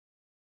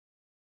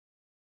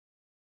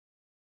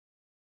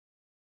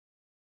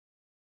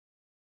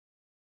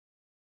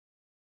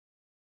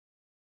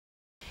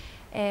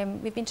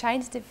We've been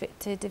trying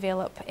to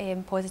develop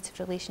positive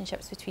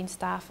relationships between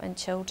staff and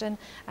children,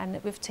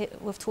 and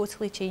we've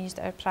totally changed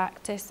our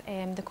practice.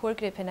 The core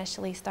group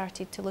initially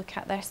started to look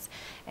at this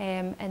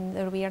and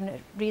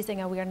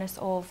raising awareness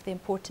of the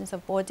importance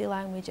of body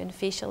language and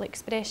facial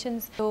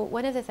expressions. So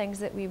one of the things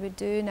that we would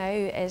do now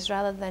is,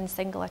 rather than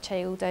single a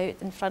child out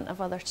in front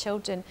of other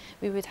children,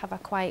 we would have a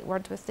quiet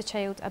word with the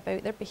child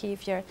about their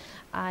behaviour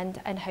and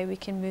how we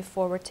can move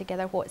forward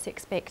together, what's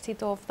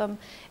expected of them.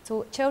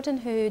 So children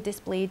who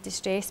displayed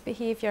distress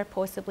behaviour,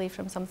 possibly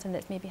from something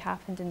that's maybe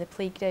happened in the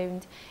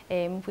playground,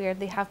 where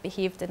they have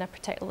behaved in a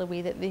particular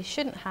way that they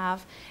shouldn't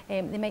have,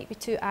 they might be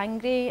too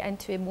angry and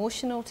too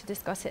emotional to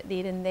discuss it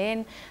there and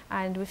then,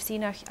 and we've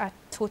seen a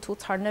total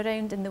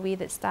turnaround in the way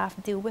that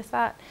staff deal with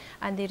that,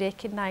 and they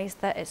recognise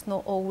that it's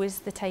not always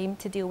the time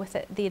to deal with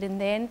it there and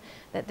then,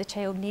 that the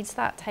child needs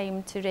that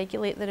time to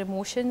regulate their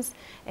emotions.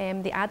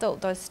 The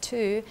adult does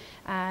too,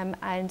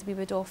 and we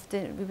would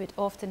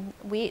often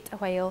wait a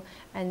while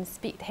and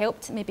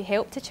maybe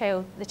help the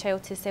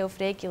child to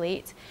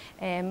self-regulate,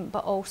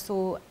 but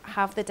also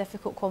have the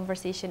difficult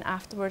conversation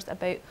afterwards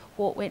about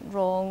what went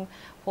wrong,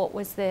 what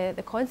was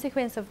the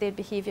consequence of their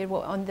behaviour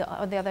on the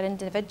other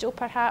individual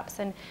perhaps,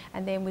 and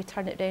then we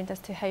turn it round as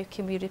to how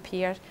can we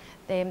repair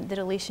the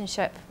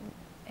relationship,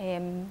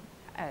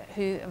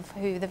 who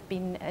they've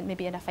been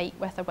maybe in a fight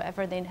with or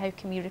whatever, then how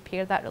can we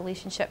repair that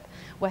relationship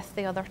with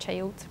the other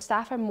child.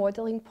 Staff are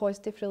modelling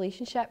positive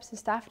relationships, and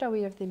staff are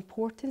aware of the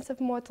importance of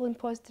modelling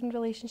positive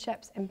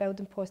relationships and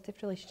building positive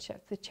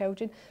relationships with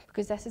children,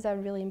 because this is a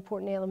really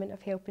important element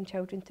of helping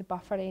children to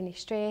buffer any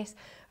stress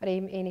or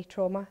any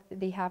trauma that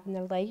they have in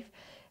their life.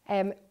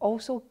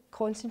 Also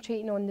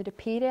concentrating on the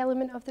repair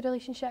element of the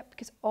relationship,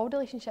 because all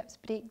relationships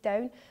break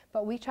down,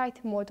 but we try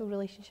to model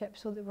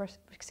relationships so that we're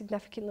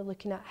significantly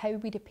looking at how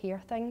we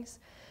repair things.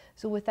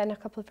 So within a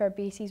couple of our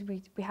bases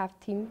we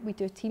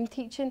do team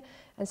teaching,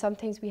 and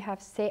sometimes we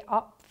have set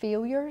up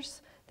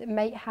failures that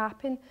might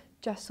happen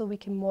just so we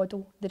can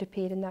model the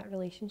repair in that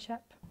relationship.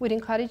 We're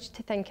encouraged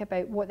to think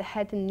about what the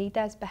hidden need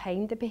is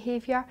behind the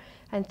behaviour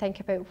and think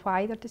about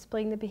why they're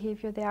displaying the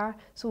behaviour they are.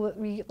 So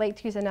we like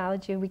to use an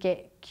analogy, we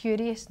get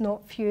curious,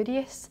 not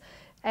furious,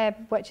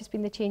 which has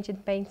been the change in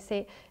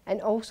mindset,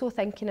 and also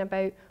thinking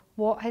about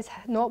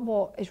not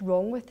what is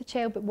wrong with the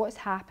child, but what's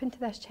happened to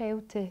this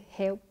child to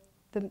help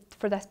them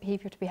for this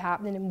behaviour to be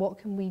happening, and what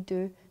can we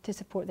do to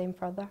support them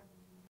further.